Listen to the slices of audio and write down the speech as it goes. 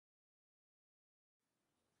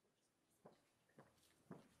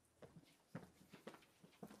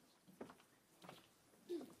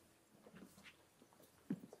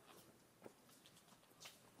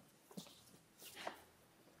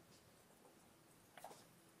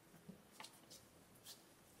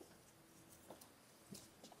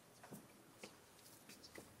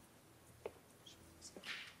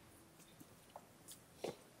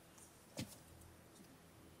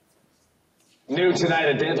New tonight,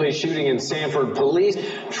 a deadly shooting in Sanford. Police,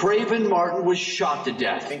 Trayvon Martin was shot to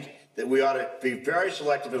death. I think that we ought to be very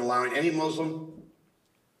selective in allowing any Muslim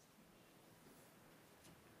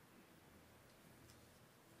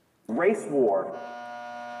race war.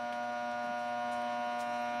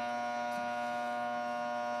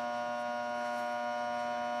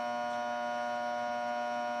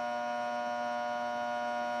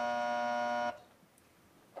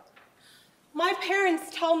 My parents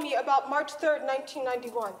tell me about March 3rd,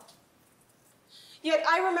 1991. Yet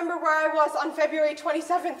I remember where I was on February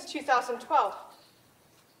 27th, 2012.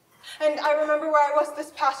 And I remember where I was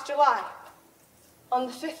this past July, on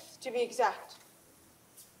the 5th to be exact.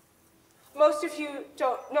 Most of you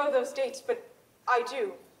don't know those dates, but I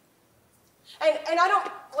do. And I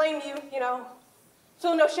don't blame you, you know.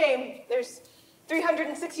 Feel no shame. There's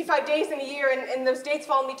 365 days in a year, and those dates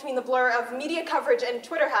fall in between the blur of media coverage and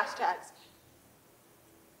Twitter hashtags.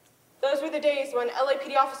 Those were the days when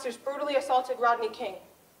LAPD officers brutally assaulted Rodney King.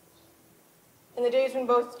 And the days when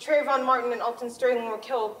both Trayvon Martin and Alton Sterling were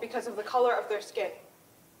killed because of the color of their skin.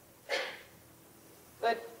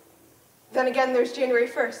 But then again, there's January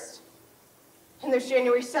 1st. And there's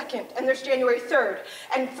January 2nd, and there's January 3rd,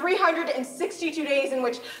 and 362 days in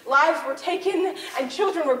which lives were taken, and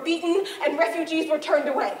children were beaten, and refugees were turned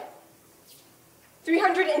away.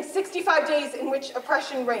 365 days in which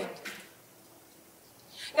oppression reigned.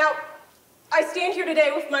 Now, I stand here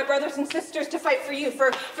today with my brothers and sisters to fight for you.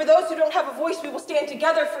 For those who don't have a voice, we will stand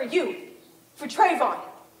together for you, for Trayvon,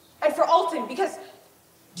 and for Alton, because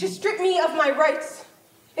to strip me of my rights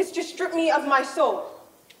is to strip me of my soul.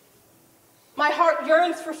 My heart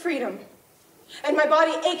yearns for freedom, and my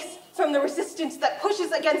body aches from the resistance that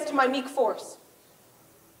pushes against my meek force.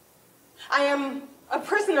 I am a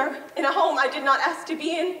prisoner in a home I did not ask to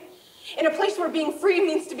be in a place where being free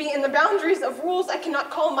means to be in the boundaries of rules I cannot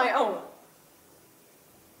call my own.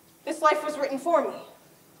 This life was written for me,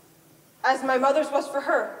 as my mother's was for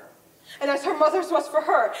her, and as her mother's was for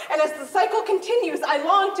her. And as the cycle continues, I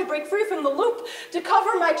long to break free from the loop, to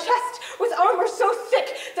cover my chest with armor so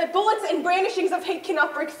thick that bullets and brandishings of hate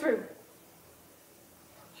cannot break through.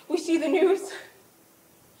 We see the news,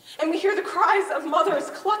 and we hear the cries of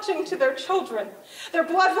mothers clutching to their children. Their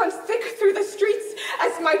blood runs thick through the streets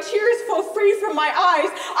as my tears flow free from my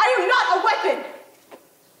eyes. I am not a weapon.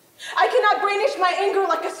 I cannot brandish my anger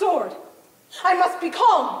like a sword. I must be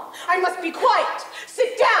calm. I must be quiet.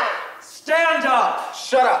 Sit down. Stand up.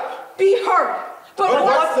 Shut up. Be heard. But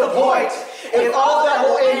what's the point? If all that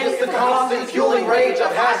will end is the constant fueling rage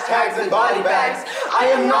of hashtags and body bags,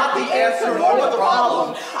 I am not the answer nor the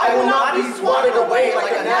problem. I will not be swatted away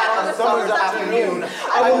like a gnat on a summer's afternoon.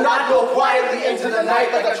 I will not go quietly into the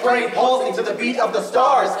night like a train pulsing to the beat of the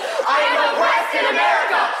stars. I am oppressed in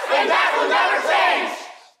America, and that will never change.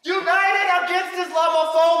 United against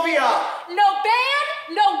Islamophobia. No ban,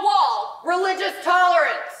 no wall. Religious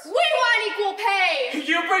tolerance. We want equal pay.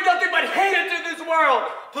 You bring nothing but hate into this world.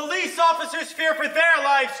 Police officers fear for their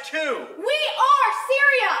lives too. We are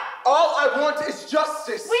Syria. All I want is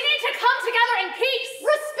justice. We need to come together in peace.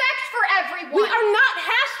 Respect for everyone. We are not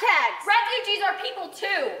hashtags. Refugees are people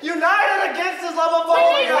too. United against Islamophobia.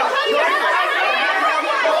 We need to come together.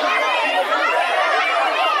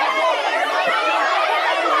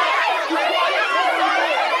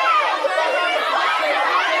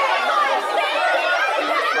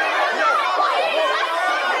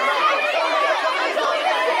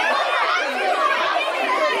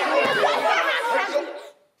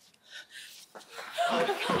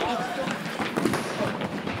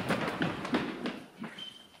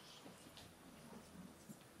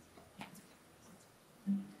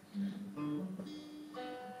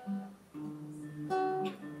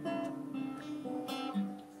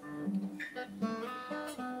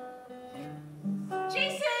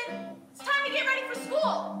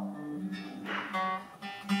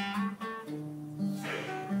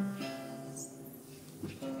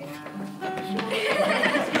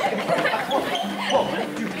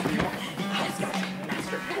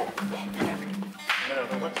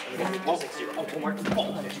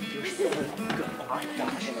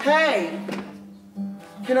 Hey!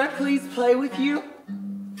 Can I please play with you?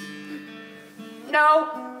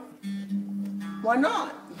 No. Why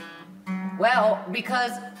not? Well,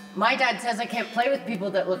 because my dad says I can't play with people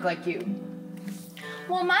that look like you.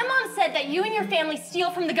 Well, my mom said that you and your family steal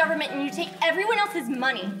from the government and you take everyone else's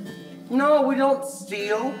money. No, we don't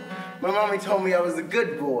steal. My mommy told me I was a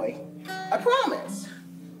good boy. I promise.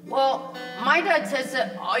 Well, my dad says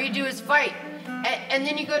that all you do is fight, and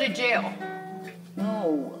then you go to jail.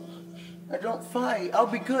 No, I don't fight. I'll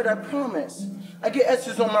be good, I promise. I get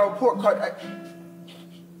S's on my report card.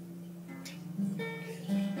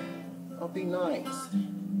 be nice.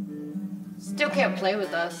 Still can't play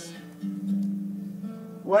with us.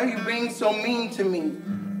 Why are you being so mean to me?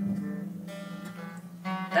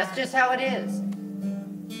 That's just how it is.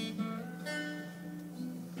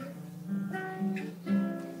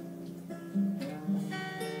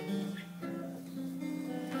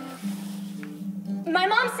 My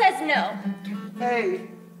mom says no. Hey,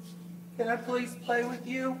 can I please play with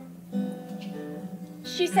you?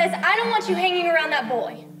 She says, I don't want you hanging around that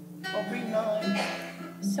boy. Oh, be nice.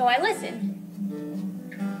 So I listen.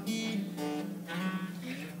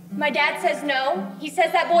 My dad says no. He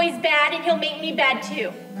says that boy's bad and he'll make me bad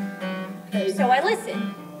too. So I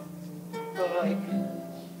listen. Bye.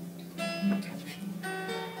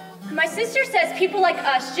 My sister says people like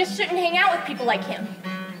us just shouldn't hang out with people like him.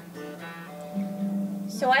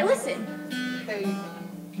 So I listen. Hey,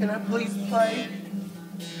 can I please play?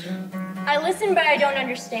 I listen, but I don't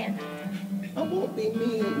understand. I won't be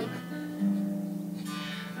mean.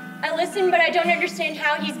 I listen, but I don't understand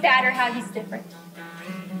how he's bad or how he's different.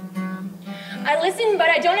 I listen, but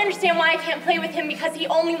I don't understand why I can't play with him because he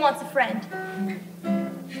only wants a friend.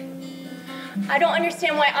 I don't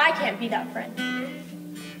understand why I can't be that friend.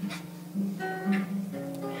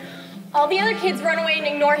 All the other kids run away and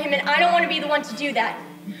ignore him, and I don't want to be the one to do that.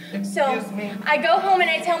 So I go home and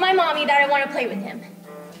I tell my mommy that I want to play with him.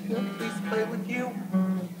 Can I please play with you?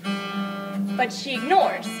 But she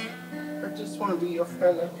ignores. I just want to be your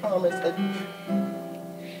friend, I promise.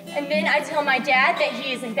 And then I tell my dad that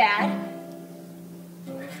he isn't bad.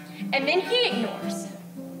 And then he ignores.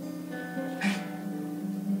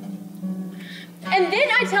 And then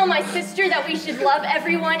I tell my sister that we should love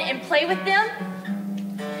everyone and play with them.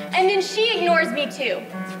 And then she ignores me too.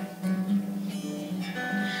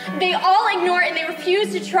 They all ignore and they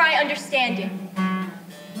refuse to try understanding.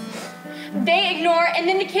 They ignore, and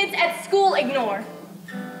then the kids at school ignore.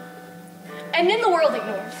 And then the world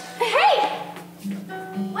ignores. Hey!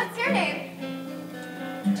 What's your name?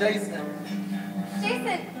 Jason.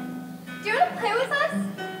 Jason, do you want to play with us?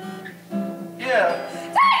 Yeah.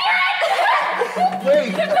 Dang it!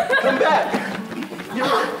 Wait, come back.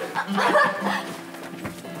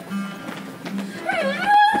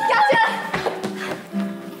 Gotcha!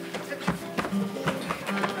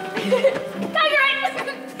 Tiger!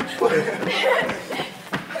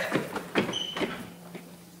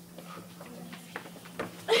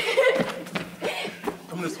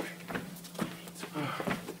 Come this way.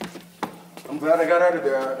 I'm glad I got out of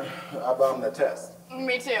there. I bombed the test.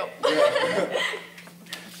 Me too. Yeah.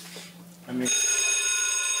 I mean...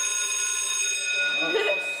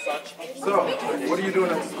 So, what are you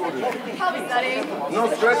doing at school today? Probably studying. No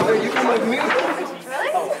stress there. You come with me.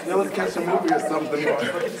 Really? Yeah, let's catch a movie or something.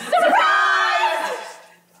 Surprise!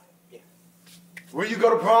 Will you go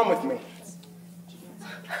to prom with me?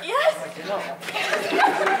 Yes!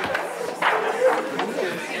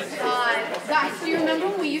 God. Guys, do you remember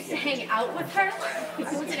when we used to hang out with her?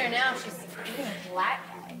 Look at her now. She's a black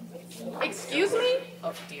guy. Excuse me?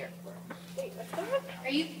 Oh, dear. Are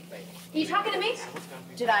you talking to me?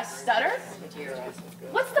 Did I stutter?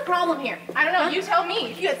 What's the problem here? I don't know, you tell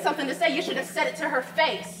me. If you had something to say, you should have said it to her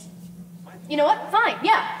face. You know what? Fine,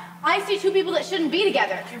 yeah. I see two people that shouldn't be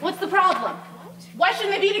together. What's the problem? Why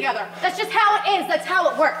shouldn't they be together? That's just how it is. That's how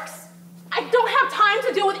it works. I don't have time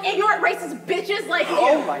to deal with ignorant, racist bitches like you.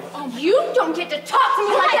 Oh my... You don't get to talk to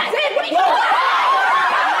me like I did. What are you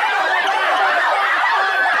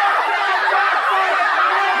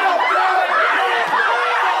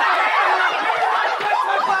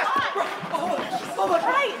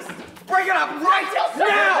Break it up right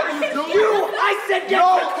now! I said get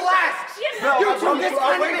to class! You two, this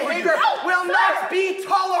kind of behavior will not be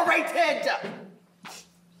tolerated!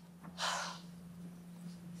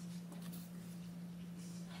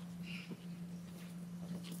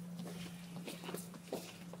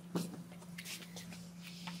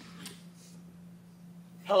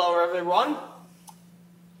 Hello, everyone.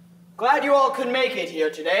 Glad you all could make it here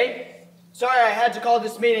today. Sorry I had to call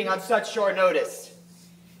this meeting on such short notice.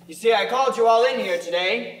 You see, I called you all in here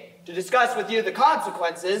today to discuss with you the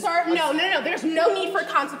consequences. Sir, no. There's no need for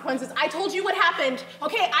consequences. I told you what happened.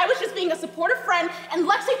 Okay, I was just being a supportive friend, and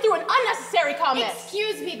Lexi threw an unnecessary comment.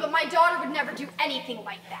 Excuse me, but my daughter would never do anything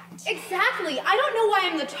like that. Exactly. I don't know why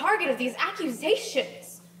I'm the target of these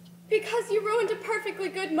accusations. Because you ruined a perfectly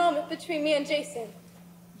good moment between me and Jason.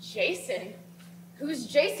 Jason? Who's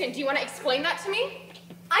Jason? Do you want to explain that to me?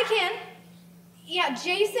 I can. Yeah,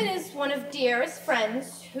 Jason is one of Dear's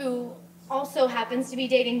friends who also happens to be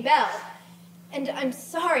dating Belle. And I'm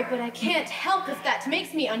sorry, but I can't help if that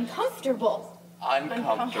makes me uncomfortable. How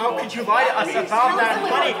could you lie to us about that,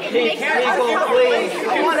 honey? People, please.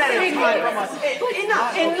 I want that hide from us.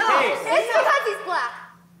 Enough! It's because he's black.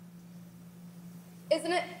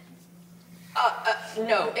 Isn't it?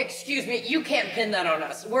 No, excuse me, you can't pin that on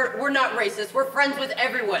us. We're not racist, we're friends with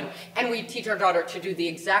everyone, and we teach our daughter to do the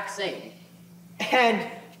exact same. And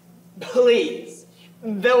please,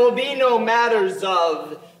 there will be no matters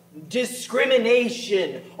of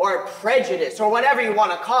discrimination or prejudice or whatever you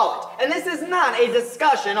want to call it. And this is not a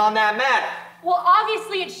discussion on that matter. Well,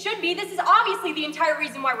 obviously it should be. This is obviously the entire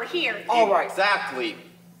reason why we're here. All right. Exactly.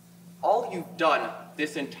 All you've done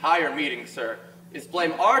this entire meeting, sir, is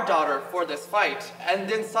blame our daughter for this fight, and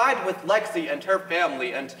then side with Lexi and her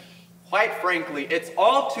family, and quite frankly, it's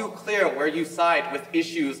all too clear where you side with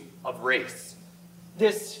issues of race.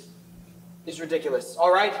 This is ridiculous,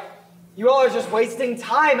 all right? You all are just wasting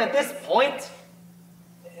time at this point.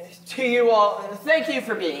 To you all, thank you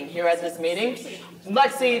for being here at this meeting.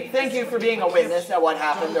 Lexi, thank you for being a witness at what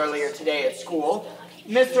happened earlier today at school.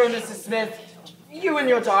 Mr. and Mrs. Smith, you and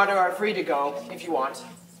your daughter are free to go if you want.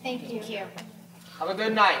 Thank you. Have a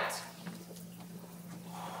good night.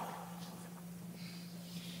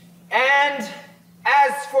 And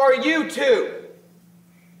as for you two,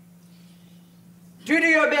 due to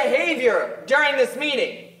your behavior during this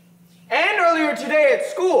meeting and earlier today at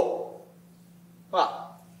school,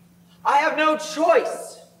 well, I have no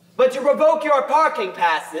choice but to revoke your parking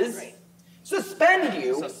passes, suspend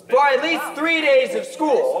you for at least 3 days of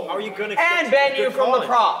school, and ban you from the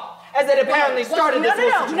prom. As it apparently started this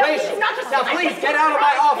whole situation. Now please get out of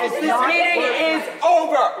my office. This meeting is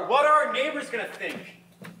over. What are our neighbors gonna think?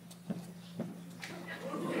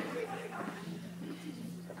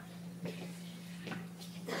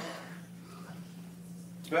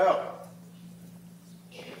 Belle.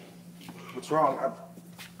 What's wrong?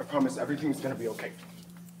 I promise everything's gonna be okay.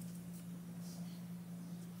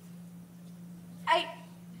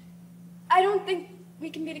 I don't think we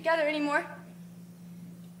can be together anymore.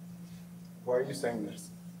 Why are you saying this?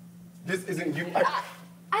 This isn't you. I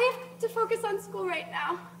have to focus on school right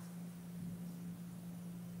now.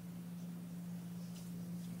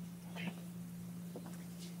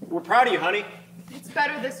 We're proud of you, honey. It's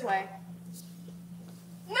better this way.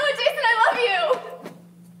 No, Jason, I love you!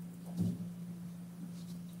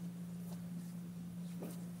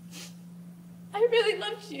 I really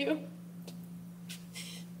loved you.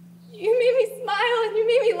 You made me smile and you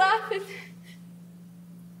made me laugh and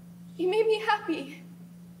you made me happy.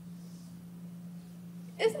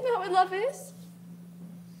 Isn't that what love is?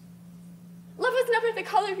 Love is never the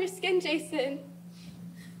color of your skin, Jason.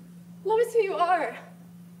 Love is who you are.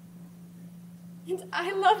 And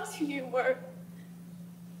I loved who you were.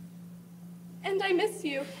 And I miss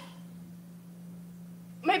you.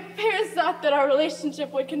 My parents thought that our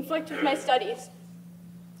relationship would conflict with my studies.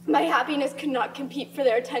 My happiness could not compete for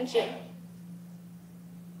their attention.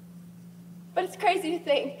 But it's crazy to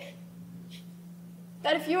think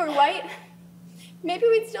that if you were white, maybe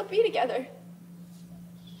we'd still be together.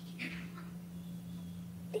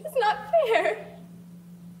 It's not fair.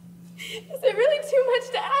 Is it really too much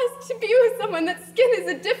to ask to be with someone that skin is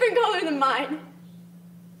a different color than mine?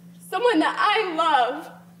 Someone that I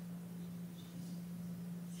love.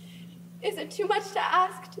 Is it too much to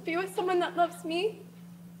ask to be with someone that loves me?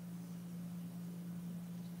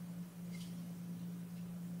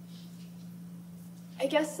 I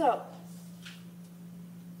guess so.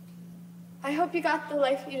 I hope you got the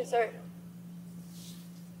life you deserve.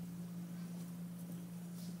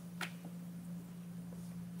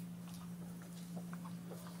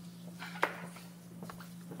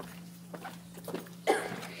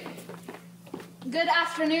 Good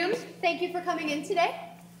afternoon. Thank you for coming in today.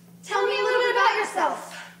 Tell me a little bit about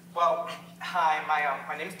yourself. Well, hi,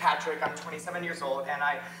 my name's Patrick. I'm 27 years old, and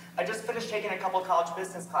I just finished taking a couple college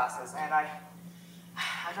business classes, and I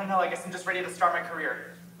don't know, I guess I'm just ready to start my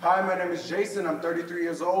career. Hi, my name is Jason. I'm 33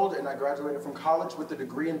 years old, and I graduated from college with a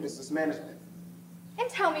degree in business management. And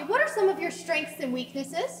tell me, what are some of your strengths and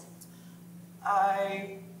weaknesses?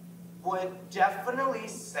 I would definitely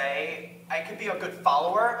say I could be a good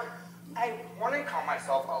follower. I wouldn't call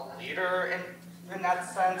myself a leader in that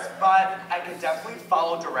sense, but I could definitely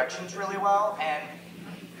follow directions really well, and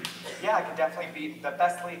yeah, I could definitely be the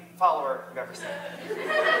best lead follower you've ever seen.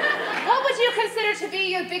 What would you consider to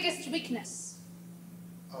be your biggest weakness?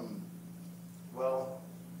 Well,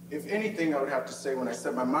 if anything, I would have to say when I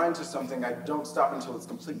set my mind to something, I don't stop until it's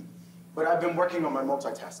complete. But I've been working on my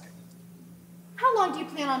multitasking. How long do you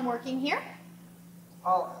plan on working here?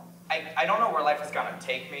 Well, I don't know where life is gonna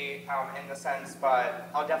take me in the sense, but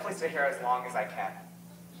I'll definitely stay here as long as I can.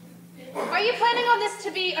 Are you planning on this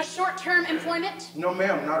to be a short-term employment? No,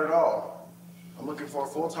 ma'am, not at all. I'm looking for a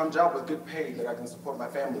full-time job with good pay that I can support my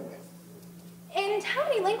family with. And how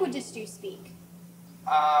many languages do you speak?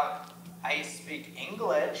 I speak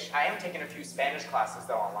English. I am taking a few Spanish classes,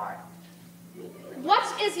 though, online.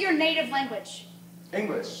 What is your native language?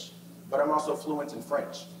 English, but I'm also fluent in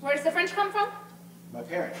French. Where does the French come from? My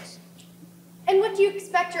parents. And what do you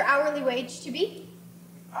expect your hourly wage to be?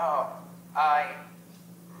 Oh,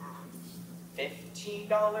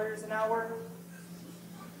 $15 an hour?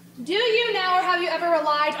 Do you now or have you ever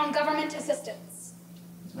relied on government assistance?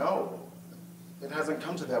 No, it hasn't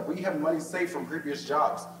come to that. We have money saved from previous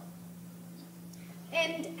jobs.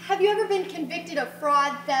 And have you ever been convicted of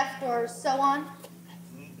fraud, theft, or so on?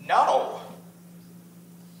 No.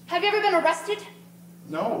 Have you ever been arrested?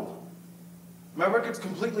 No. My record's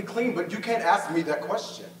completely clean, but you can't ask me that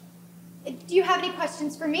question. Do you have any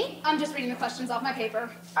questions for me? I'm just reading the questions off my paper.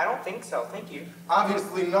 I don't think so, thank you.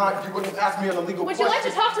 Obviously not. You wouldn't ask me an illegal Would question. you like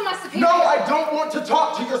to talk to my superior? No, I don't want to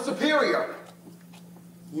talk to your superior.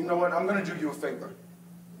 You know what? I'm going to do you a favor.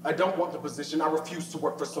 I don't want the position. I refuse to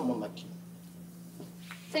work for someone like you.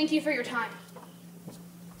 Thank you for your time.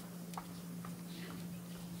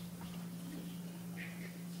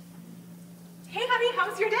 Hey, honey, how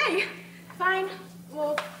was your day? Fine.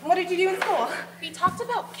 Well, what did you do in school? We talked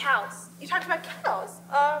about cows. You talked about cows.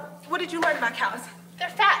 What did you learn about cows? They're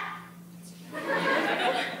fat.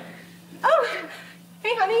 Oh,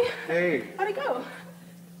 hey, honey. Hey, How'd it go?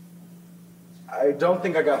 I don't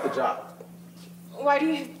think I got the job. Why do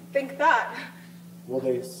you think that? Well,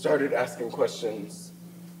 they started asking questions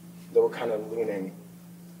that were kind of leaning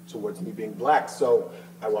towards me being black, so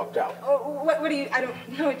I walked out. Oh, what do you, I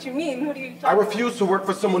don't know what you mean. What do you I refuse to work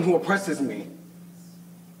for someone who oppresses me.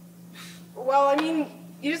 Well, I mean,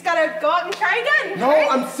 you just gotta go out and try again. No, right?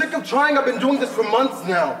 I'm sick of trying. I've been doing this for months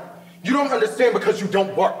now. You don't understand because you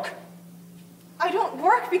don't work. I don't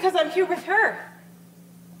work because I'm here with her.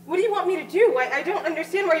 What do you want me to do? I don't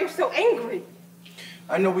understand why you're so angry.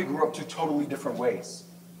 I know we grew up two totally different ways.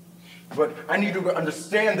 But I need you to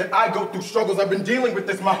understand that I go through struggles. I've been dealing with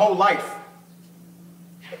this my whole life.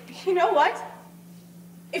 You know what?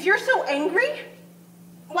 If you're so angry,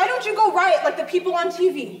 why don't you go riot like the people on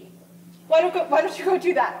TV? Why don't you go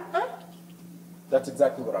do that, huh? That's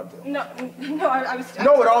exactly what I'll do. No, I was...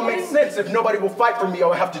 No, it all makes sense. If nobody will fight for me,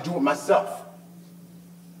 I'll have to do it myself.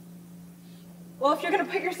 Well, if you're gonna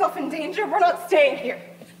put yourself in danger, we're not staying here.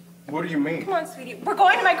 What do you mean? Come on, sweetie. We're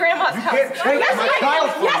going to my grandma's house. You can't take yes, my I child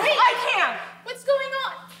can. from Yes, me. I can. What's going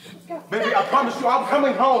on? Baby, I promise you, I'm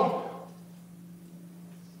coming home.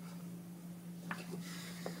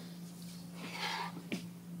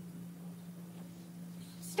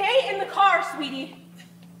 Stay in the car, sweetie.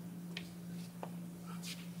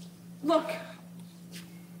 Look,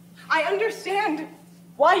 I understand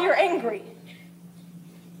why you're angry.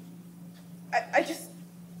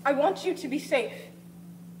 I want you to be safe.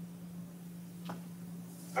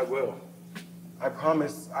 I will. I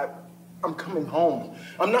promise. I'm coming home.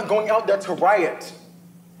 I'm not going out there to riot.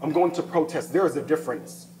 I'm going to protest. There is a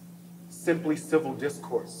difference. Simply civil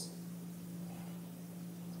discourse.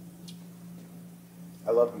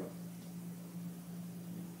 I love you.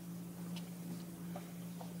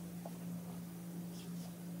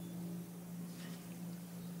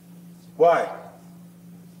 Why?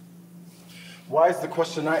 Why is the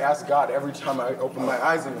question I ask God every time I open my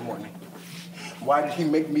eyes in the morning? Why did he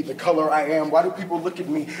make me the color I am? Why do people look at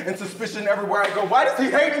me in suspicion everywhere I go? Why does he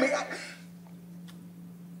hate me?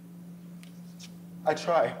 I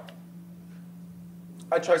try.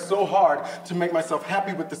 I try so hard to make myself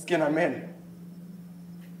happy with the skin I'm in.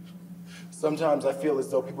 Sometimes I feel as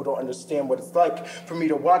though people don't understand what it's like for me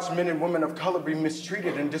to watch men and women of color be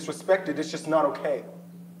mistreated and disrespected. It's just not okay.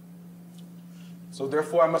 So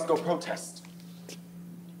therefore, I must go protest.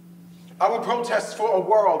 I will protest for a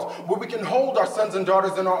world where we can hold our sons and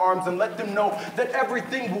daughters in our arms and let them know that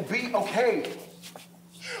everything will be okay.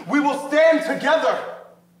 We will stand together.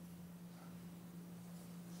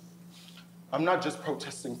 I'm not just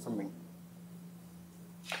protesting for me.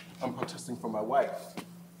 I'm protesting for my wife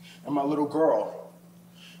and my little girl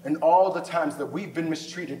and all the times that we've been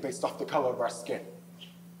mistreated based off the color of our skin.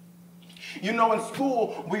 You know, in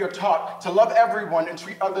school, we are taught to love everyone and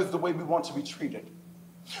treat others the way we want to be treated.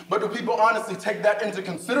 But do people honestly take that into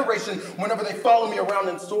consideration whenever they follow me around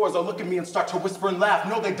in stores or look at me and start to whisper and laugh?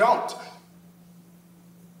 No, they don't.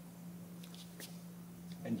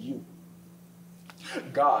 And you,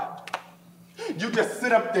 God, you just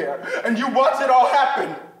sit up there and you watch it all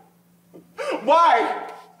happen. Why?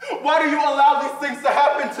 Why do you allow these things to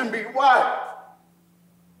happen to me? Why?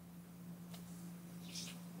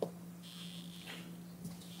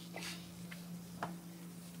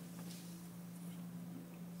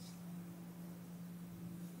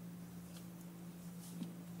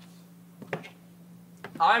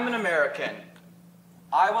 I'm an American.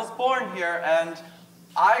 I was born here, and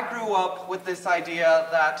I grew up with this idea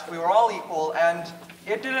that we were all equal, and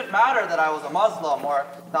it didn't matter that I was a Muslim, or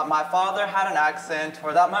that my father had an accent,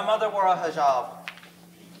 or that my mother wore a hijab.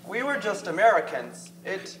 We were just Americans.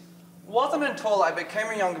 It wasn't until I became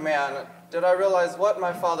a young man did I realize what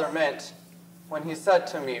my father meant when he said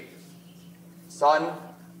to me, "Son,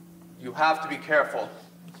 you have to be careful.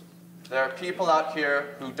 There are people out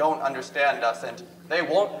here who don't understand us, and they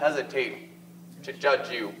won't hesitate to judge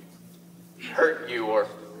you, hurt you, or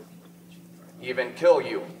even kill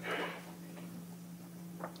you."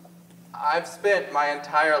 I've spent my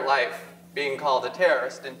entire life being called a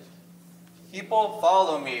terrorist, and people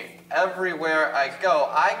follow me everywhere I go.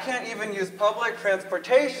 I can't even use public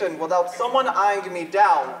transportation without someone eyeing me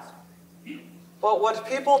down. But what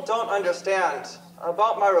people don't understand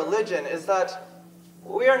about my religion is that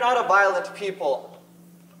we are not a violent people.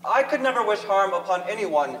 I could never wish harm upon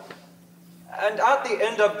anyone. And at the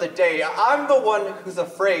end of the day, I'm the one who's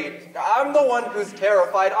afraid. I'm the one who's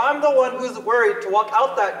terrified. I'm the one who's worried to walk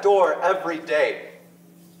out that door every day.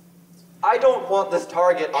 I don't want this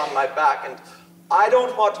target on my back, and I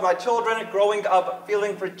don't want my children growing up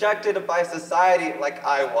feeling rejected by society like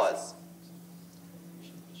I was.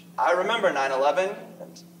 I remember 9/11,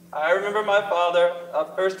 and I remember my father, a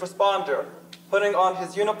first responder, putting on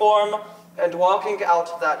his uniform and walking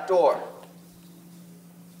out that door.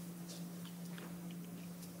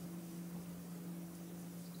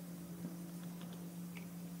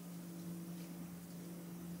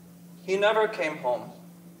 He never came home,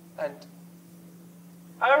 and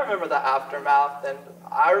I remember the aftermath, and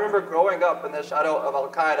I remember growing up in the shadow of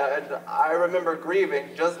Al-Qaeda, and I remember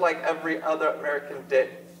grieving just like every other American did.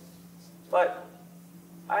 But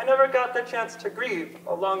I never got the chance to grieve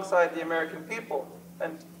alongside the American people,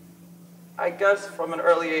 and I guess from an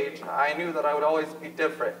early age, I knew that I would always be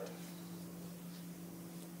different.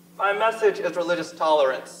 My message is religious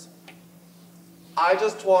tolerance. I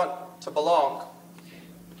just want to belong.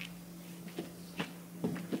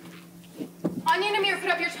 Anya and Amir, put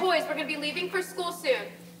up your toys. We're going to be leaving for school soon.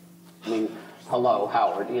 I mean, hello,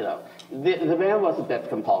 Howard, you know. The man was a bit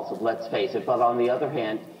compulsive, let's face it, but on the other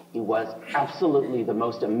hand, he was absolutely the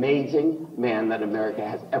most amazing man that America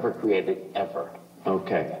has ever created, ever.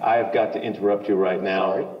 Okay, I've got to interrupt you right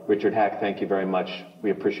now. Sorry. Richard Hack, thank you very much.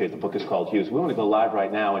 We appreciate the book is called Hughes. We want to go live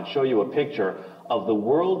right now and show you a picture of the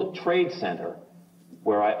World Trade Center,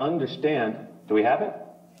 where I understand, do we have it?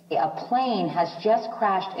 A plane has just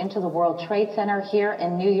crashed into the World Trade Center here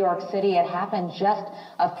in New York City. It happened just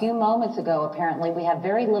a few moments ago, apparently. We have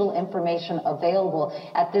very little information available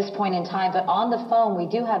at this point in time, but on the phone we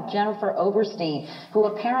do have Jennifer Oberstein, who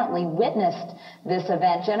apparently witnessed this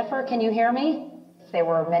event. Jennifer, can you hear me? There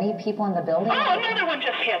were many people in the building. Oh, another one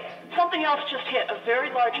just hit. Something else just hit. A very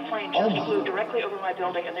large plane just flew directly over my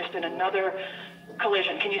building, and there's been another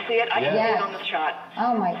collision. Can you see it? I can see it on the shot.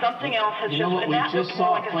 Oh my! Something else has You know what? and We that just looks more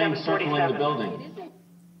saw like a plane circling the 747. building.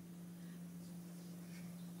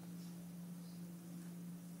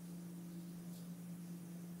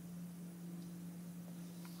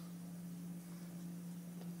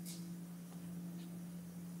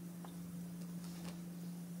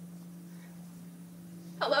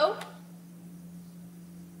 Hello?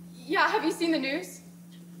 Yeah, have you seen the news?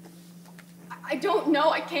 I don't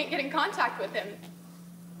know. I can't get in contact with him.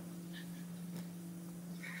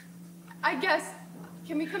 I guess,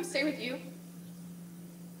 can we come stay with you?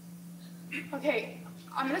 Okay,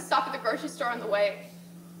 I'm gonna stop at the grocery store on the way.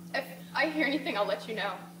 If I hear anything, I'll let you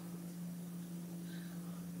know.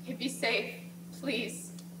 Okay, be safe,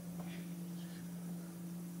 please.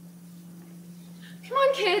 Come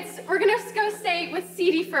on, kids. We're gonna go stay with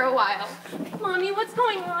Ceedie for a while. Mommy, what's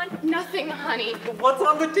going on? Nothing, honey. What's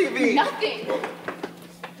on the TV? Nothing.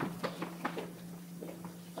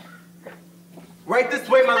 Right this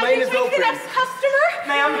way, my lane is open. The next customer?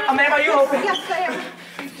 Ma'am, are you open? Yes, I am.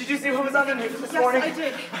 Did you see who was on the news this Yes, morning? I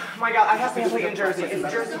did. Oh my God, I have family in Jersey. Is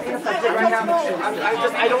Jersey being affected right now?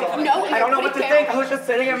 I don't know what to think. I was just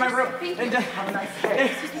sitting in my room. And, have a nice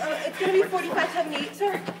day. It's gonna be 45.78,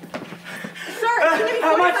 sir. Sir, it's gonna be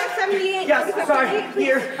How much? 45.78. Yes, sorry. 45.78, please.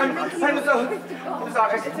 Here. I'm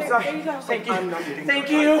sorry. Thank you. Thank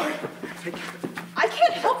you. I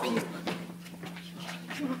can't help you.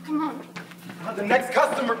 Come on. The next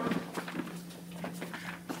customer.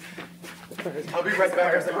 I'll be right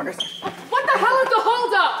back. What the hell is the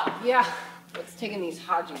holdup? Yeah, what's taking these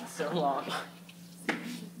Hajis so long?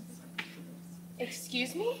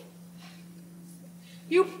 Excuse me?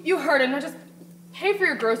 You heard it. Now just pay for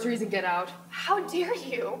your groceries and get out. How dare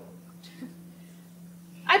you?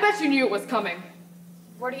 I bet you knew it was coming.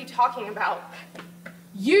 What are you talking about?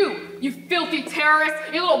 You filthy terrorist,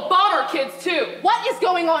 you little bomber kids too. What is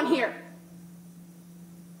going on here?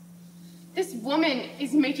 This woman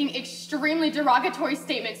is making extremely derogatory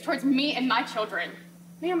statements towards me and my children.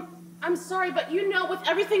 Ma'am, I'm sorry, but you know, with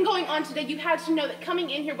everything going on today, you had to know that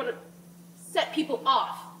coming in here would have set people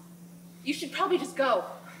off. You should probably just go.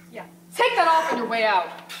 Yeah, take that off on your way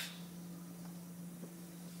out.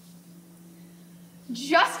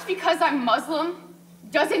 Just because I'm Muslim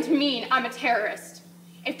doesn't mean I'm a terrorist.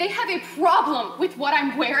 If they have a problem with what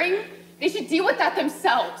I'm wearing, they should deal with that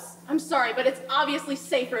themselves. I'm sorry, but it's obviously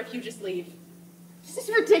safer if you just leave. This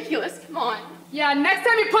is ridiculous, come on. Yeah, next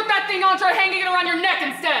time you put that thing on, try hanging it around your neck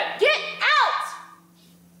instead. Get out!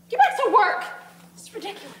 Get back to work. This is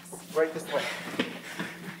ridiculous. Right this way.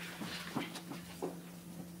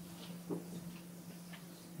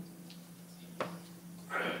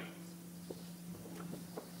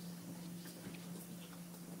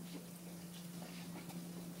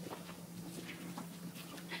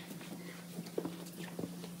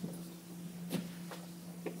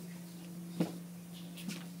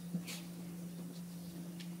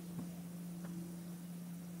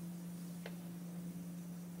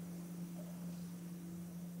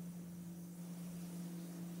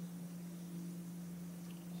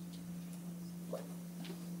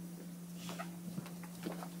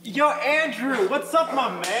 Yo, Andrew, what's up, my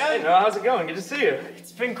man? Hey, Noah, how's it going? Good to see you.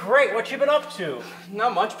 It's been great. What you been up to?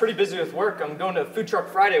 Not much. Pretty busy with work. I'm going to Food Truck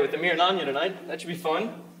Friday with Amir and Anya tonight. That should be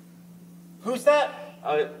fun. Who's that?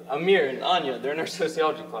 Amir and Anya. They're in our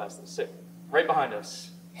sociology class. They sit right behind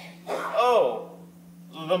us. Oh,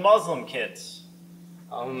 the Muslim kids.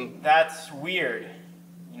 That's weird,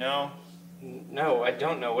 you know? No, I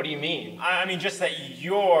don't know. What do you mean? I mean, just that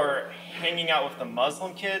you're hanging out with the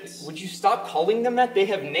Muslim kids? Would you stop calling them that? They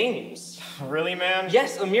have names. Really, man?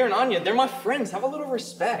 Yes, Amir and Anya. They're my friends. Have a little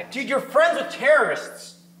respect. Dude, you're friends with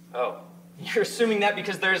terrorists. Oh, you're assuming that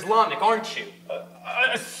because they're Islamic, aren't you?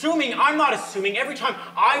 Assuming? I'm not assuming. Every time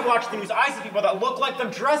I watch the news, I see people that look like them,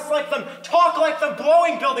 dress like them, talk like them,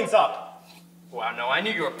 blowing buildings up. Wow, no, I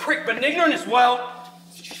knew you were a prick, but ignorant as well.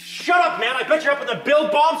 Shut up, man. I bet you're up with the build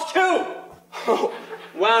bombs, too. Oh,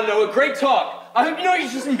 wow, Noah, great talk. I hope you know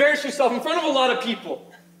you just embarrassed yourself in front of a lot of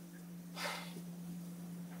people.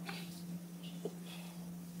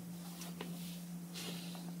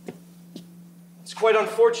 It's quite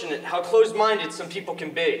unfortunate how closed-minded some people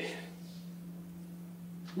can be.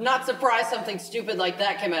 Not surprised something stupid like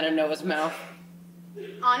that came out of Noah's mouth.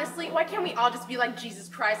 Honestly, why can't we all just be like Jesus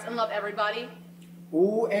Christ and love everybody?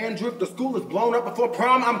 Ooh, Andrew, if the school is blown up before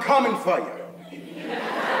prom, I'm coming for you.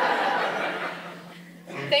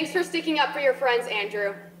 Thanks for sticking up for your friends,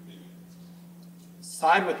 Andrew.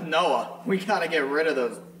 Side with Noah. We gotta get rid of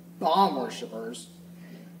those bomb worshippers.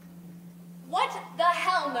 What the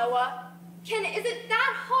hell, Noah? Is it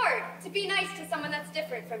that hard to be nice to someone that's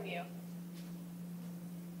different from you?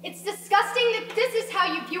 It's disgusting that this is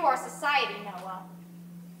how you view our society, Noah.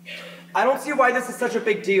 I don't see why this is such a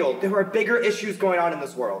big deal. There are bigger issues going on in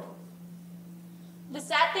this world. The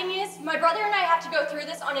sad thing is, my brother and I have to go through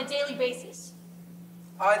this on a daily basis.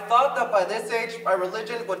 I thought that by this age, my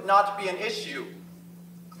religion would not be an issue.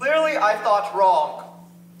 Clearly, I thought wrong.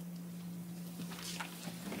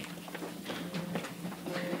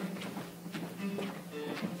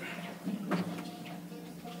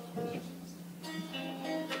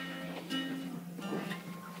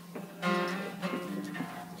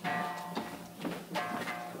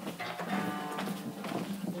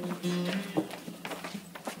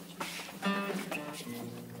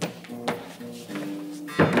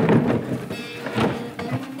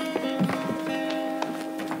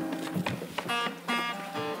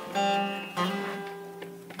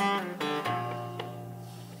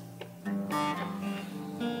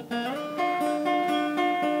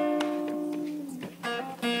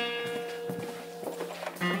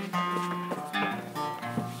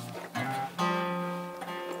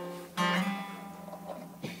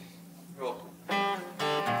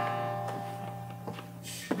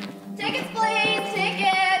 Tickets, please!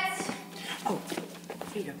 Tickets! Oh,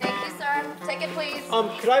 here you go. Thank you, sir. Ticket, please.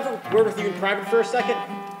 Could I have a word with you in private for a second?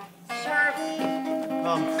 Sure.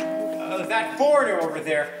 That foreigner over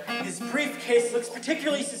there, his briefcase looks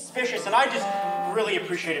particularly suspicious, and I just really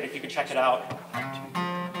appreciate it if you could check it out.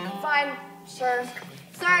 Fine. Sure.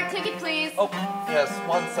 Sir, ticket, please. Oh, yes,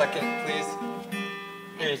 1 second, please.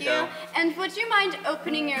 Here you go. And would you mind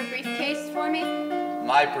opening your briefcase for me?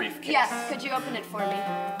 My briefcase. Yes, could you open it for me?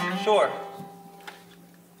 Sure.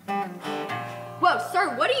 Whoa,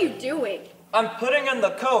 sir, what are you doing? I'm putting in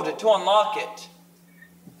the code to unlock it.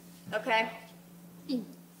 Okay.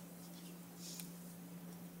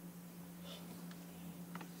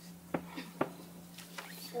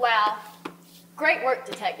 Wow. Great work,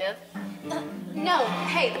 Detective. No,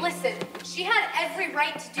 hey, listen. She had every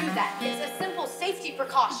right to do that. It's a simple safety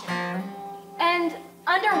precaution. And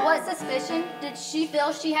under what suspicion did she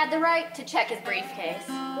feel she had the right to check his briefcase?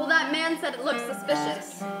 Well, that man said it looked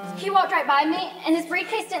suspicious. He walked right by me, and his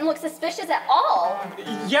briefcase didn't look suspicious at all.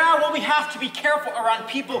 Yeah, well, we have to be careful around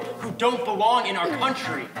people who don't belong in our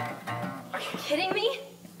country. Are you kidding me?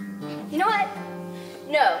 You know what?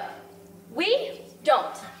 No, we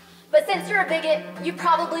don't. But since you're a bigot, you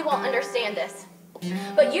probably won't understand this.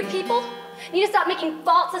 But you people need to stop making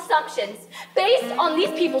false assumptions based on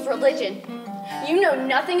these people's religion. You know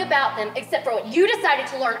nothing about them except for what you decided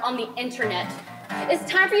to learn on the internet. It's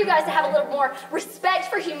time for you guys to have a little more respect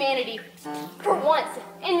for humanity for once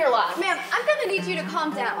in your lives. Ma'am, I'm gonna need you to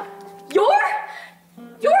calm down. Your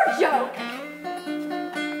joke.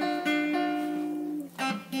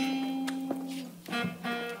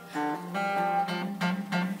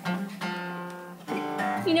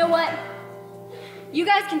 You know what? You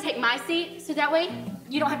guys can take my seat, so that way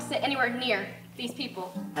you don't have to sit anywhere near these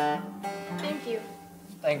people. Thank you.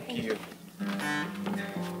 Thank you.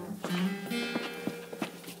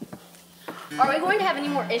 Are we going to have any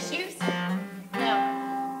more issues? No.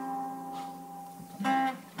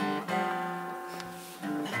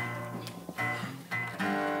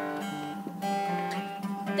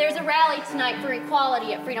 There's a rally tonight for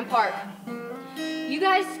equality at Freedom Park. You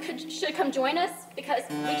guys should come join us because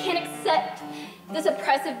we can't accept this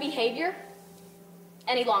oppressive behavior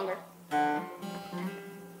any longer.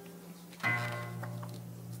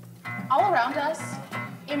 All around us,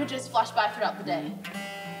 images flash by throughout the day.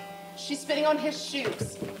 She's spitting on his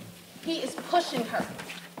shoes. He is pushing her.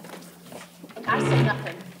 And I say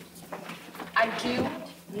nothing. I do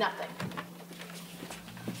nothing.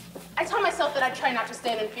 I tell myself that I try not to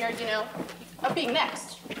stand in fear, of being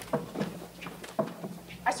next.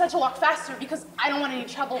 I start to walk faster because I don't want any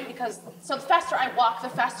trouble so the faster I walk, the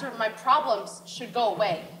faster my problems should go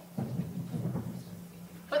away.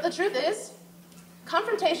 But the truth is,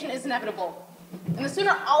 confrontation is inevitable. And the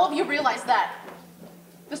sooner all of you realize that,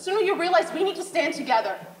 the sooner you realize we need to stand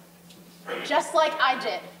together, just like I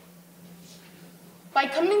did. By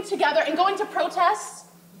coming together and going to protests,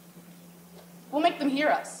 we'll make them hear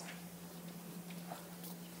us.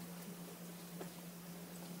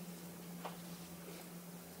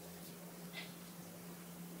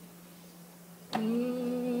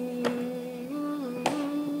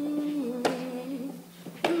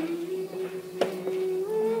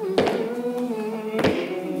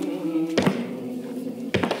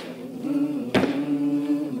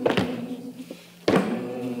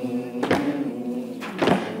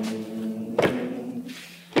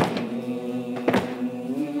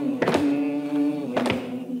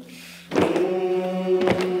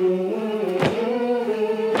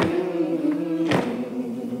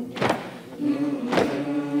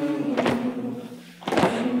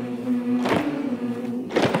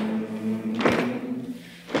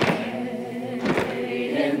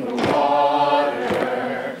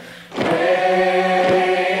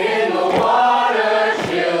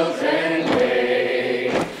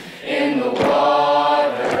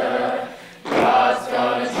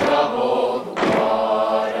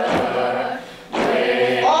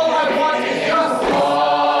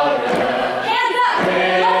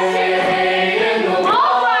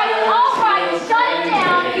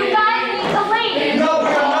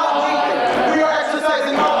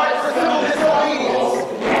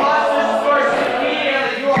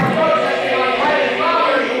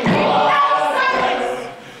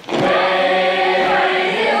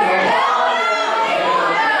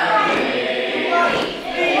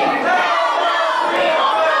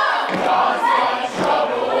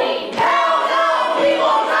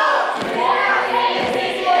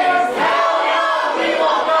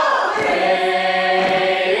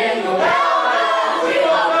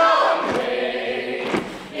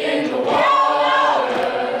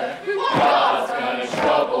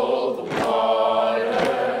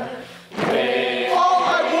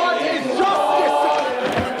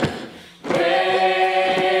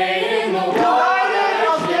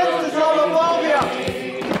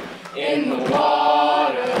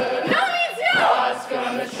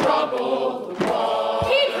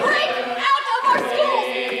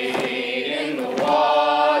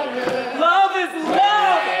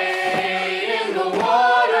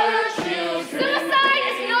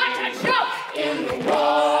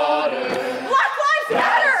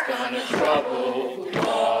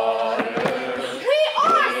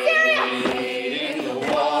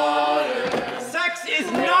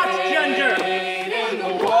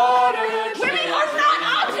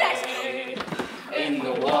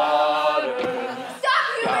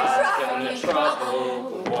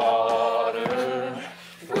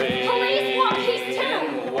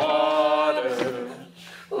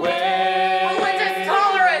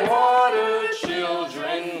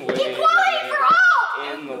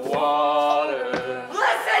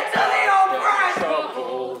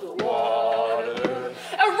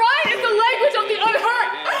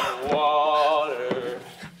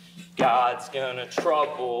 tide's gonna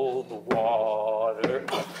trouble the water.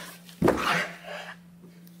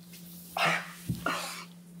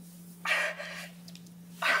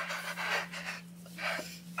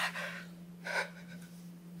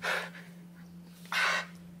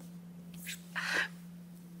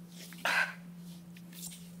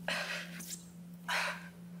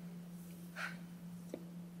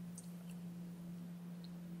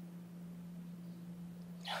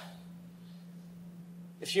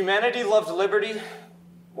 If humanity loved liberty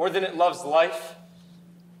more than it loves life,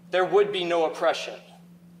 there would be no oppression.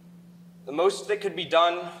 The most that could be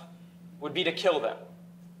done would be to kill them.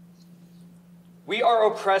 We are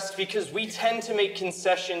oppressed because we tend to make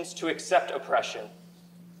concessions to accept oppression,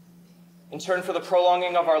 in turn for the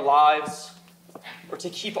prolonging of our lives, or to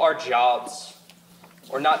keep our jobs,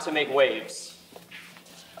 or not to make waves.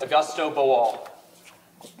 Augusto Boal.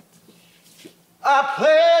 I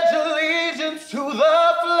pledge allegiance to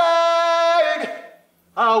the flag.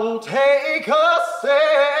 I will take a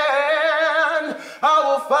stand. I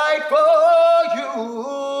will fight for you.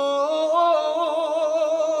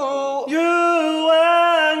 You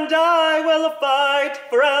and I will fight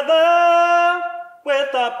forever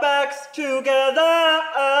with our backs together.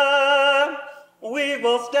 We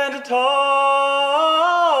will stand tall.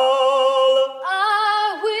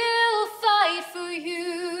 I will fight for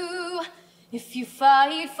you. If you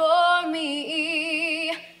fight for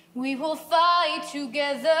me, we will fight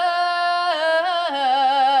together.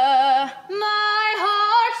 My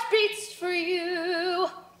heart beats for you.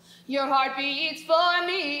 Your heart beats for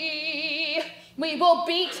me. We will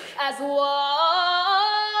beat as one.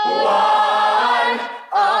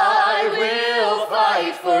 I will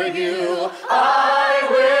fight for you. I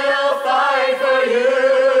will fight for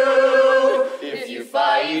you. If you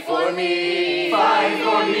fight for me, fight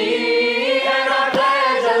for me.